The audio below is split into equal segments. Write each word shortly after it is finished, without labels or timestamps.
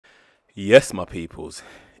Yes, my peoples,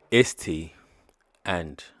 it's T,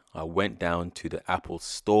 and I went down to the Apple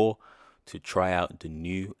store to try out the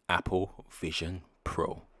new Apple Vision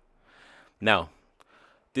Pro. Now,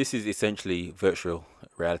 this is essentially virtual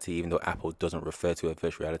reality, even though Apple doesn't refer to it as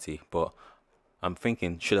virtual reality. But I'm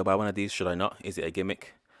thinking, should I buy one of these? Should I not? Is it a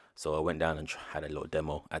gimmick? So I went down and had a little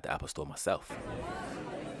demo at the Apple store myself.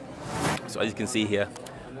 So as you can see here,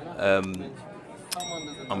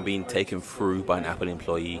 I'm being taken through by an Apple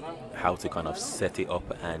employee how to kind of set it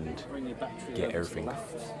up and get everything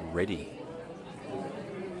ready.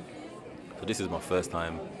 So this is my first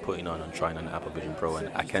time putting on and trying on the Apple Vision Pro, and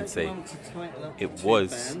I can say it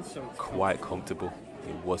was quite comfortable.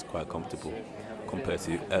 It was quite comfortable compared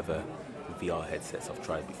to other VR headsets I've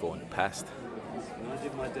tried before in the past. When I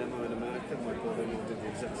did my demo in America, my brother-in-law did the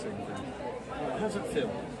exact same thing. How's it feel?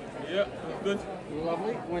 Yeah, good.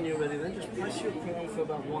 Lovely. When you're ready then, just press your crown for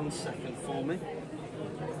about 1 second for me.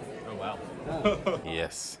 Oh wow.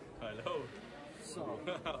 Yes. Hello. So,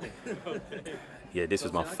 Yeah, this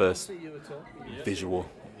was my first visual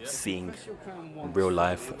seeing real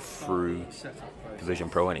life through the Vision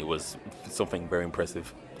Pro, and it was something very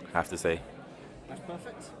impressive, I have to say. That's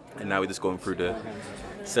perfect. And now we're just going through the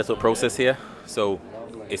setup process here. So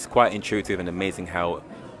it's quite intuitive and amazing how,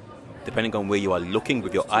 depending on where you are looking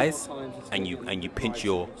with your eyes and you pinch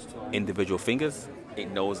your individual fingers, it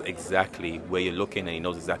knows exactly where you're looking and it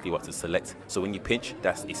knows exactly what to select. So when you pinch,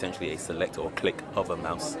 that's essentially a select or click of a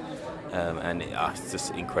mouse. And it's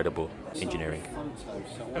just incredible engineering. So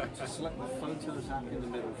I want to select the Photos app in the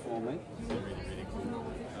middle for me.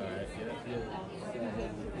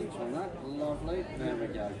 Pinch on that. Lovely. There we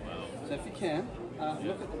go. So if you can,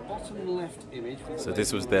 look at the bottom left image. So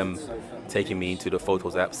this was them taking me into the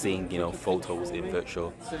Photos app, seeing, you know, photos in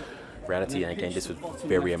virtual reality, and again, this was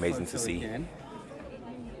very amazing to see.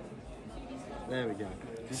 There we go.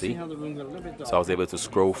 See? How the room got a little bit dark? So I was able to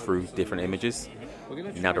scroll through different images.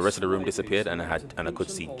 Now the rest of the room disappeared, and I could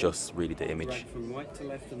see just really the image. From right to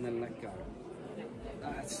left and then let go.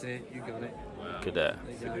 That's it. You got it. Look at that.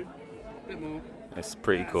 There you go. Bit more. It's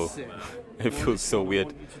pretty cool. That's it. It feels so weird.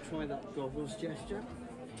 I want you to try that goggles gesture.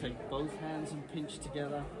 Take both hands and pinch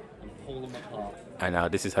together and pull them apart. And now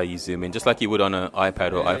this is how you zoom in, just like you would on an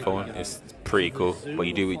iPad or iPhone. It's pretty cool, but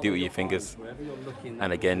you do it with your fingers.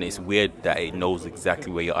 And again, it's weird that it knows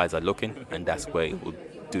exactly where your eyes are looking, and that's where it will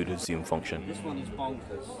do the zoom function. This one is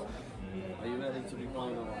bonkers. Are you ready to be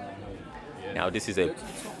blown away? Now this is a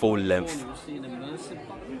full-length, You'll see an immersive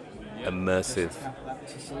button. immersive Tap that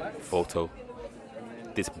to select. photo.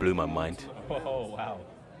 This blew my mind. Oh wow.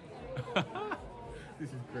 This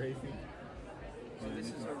is crazy. So this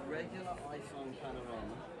is a regular iPhone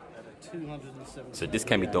panorama at a 270. So this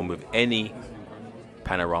can be done with any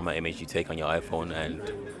panorama image you take on your iPhone, and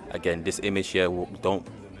again, this image here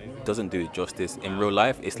doesn't do it justice. In real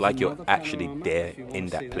life, it's like you're actually there in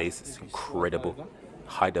that place. It's incredible,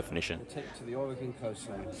 high definition. Take to the Oregon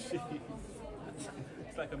coastline. It's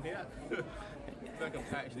like I'm here. It's like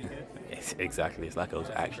I'm actually here. Exactly, it's like I was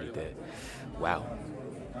actually there. Wow.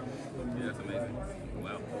 Yeah, that's amazing.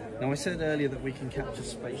 Wow. Now I said earlier that we can capture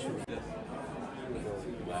spatial.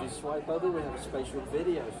 If you swipe over, we have a spatial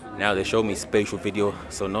video for you. Now they show me spatial video,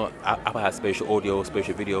 so not Apple has spatial audio,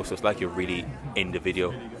 spatial video, so it's like you're really in the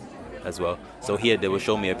video as well. So here they will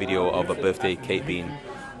show me a video of a birthday cake being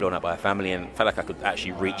blown up by a family, and felt like I could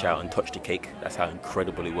actually reach out and touch the cake. That's how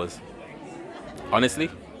incredible it was. Honestly,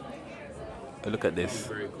 look at this.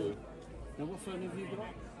 Very cool. Now what phone have you got?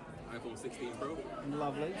 iPhone 16 Pro.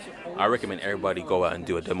 Lovely. So I recommend everybody go out and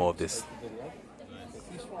do a demo of this.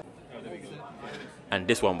 And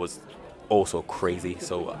this one was also crazy.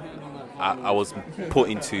 So I was put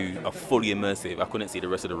into a fully immersive. I couldn't see the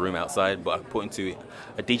rest of the room outside, but I put into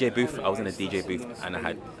a DJ booth. I was in a DJ booth, and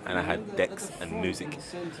I had decks and music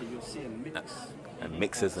and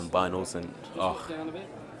mixers and vinyls, and oh,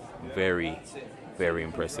 very, very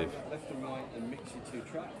impressive.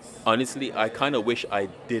 Honestly, I kind of wish I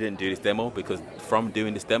didn't do this demo, because from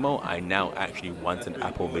doing this demo, I now actually want an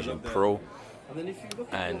Apple Vision Pro.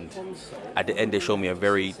 And at the end, they show me a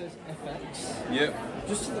very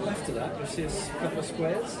just to the left of that, you'll see a couple of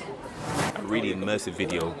squares. a really immersive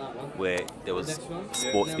video where there was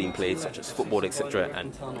sports being played, such as football, etc.,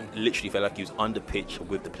 and literally felt like he was on the pitch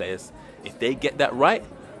with the players. If they get that right,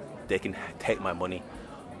 they can take my money.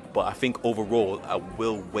 But I think overall, I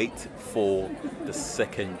will wait for the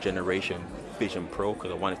second generation Vision Pro,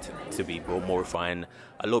 because I want it to be more refined,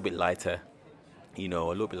 a little bit lighter, you know,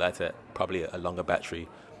 a little bit lighter, probably a longer battery,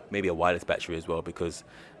 maybe a wireless battery as well, because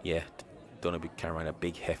yeah, don't want to be carrying around a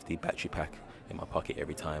big hefty battery pack in my pocket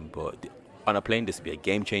every time. But on a plane, this would be a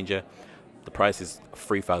game changer. The price is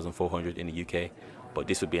 $3,400 in the UK, but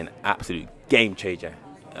this would be an absolute game changer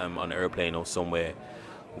on an airplane or somewhere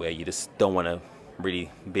where you just don't want to really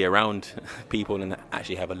be around people and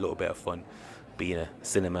actually have a little bit of fun. Be in a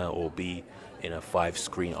cinema or be in a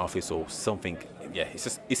 5-screen office or something. Yeah, it's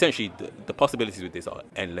just essentially the possibilities with this are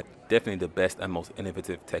endless. Definitely the best and most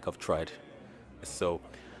innovative tech I've tried. So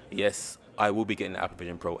yes, I will be getting the Apple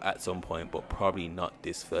Vision Pro at some point, but probably not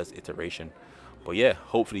this first iteration. But yeah,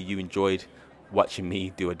 hopefully you enjoyed watching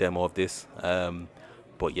me do a demo of this.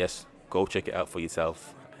 But yes, go check it out for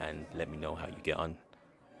yourself and let me know how you get on.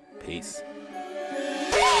 Peace.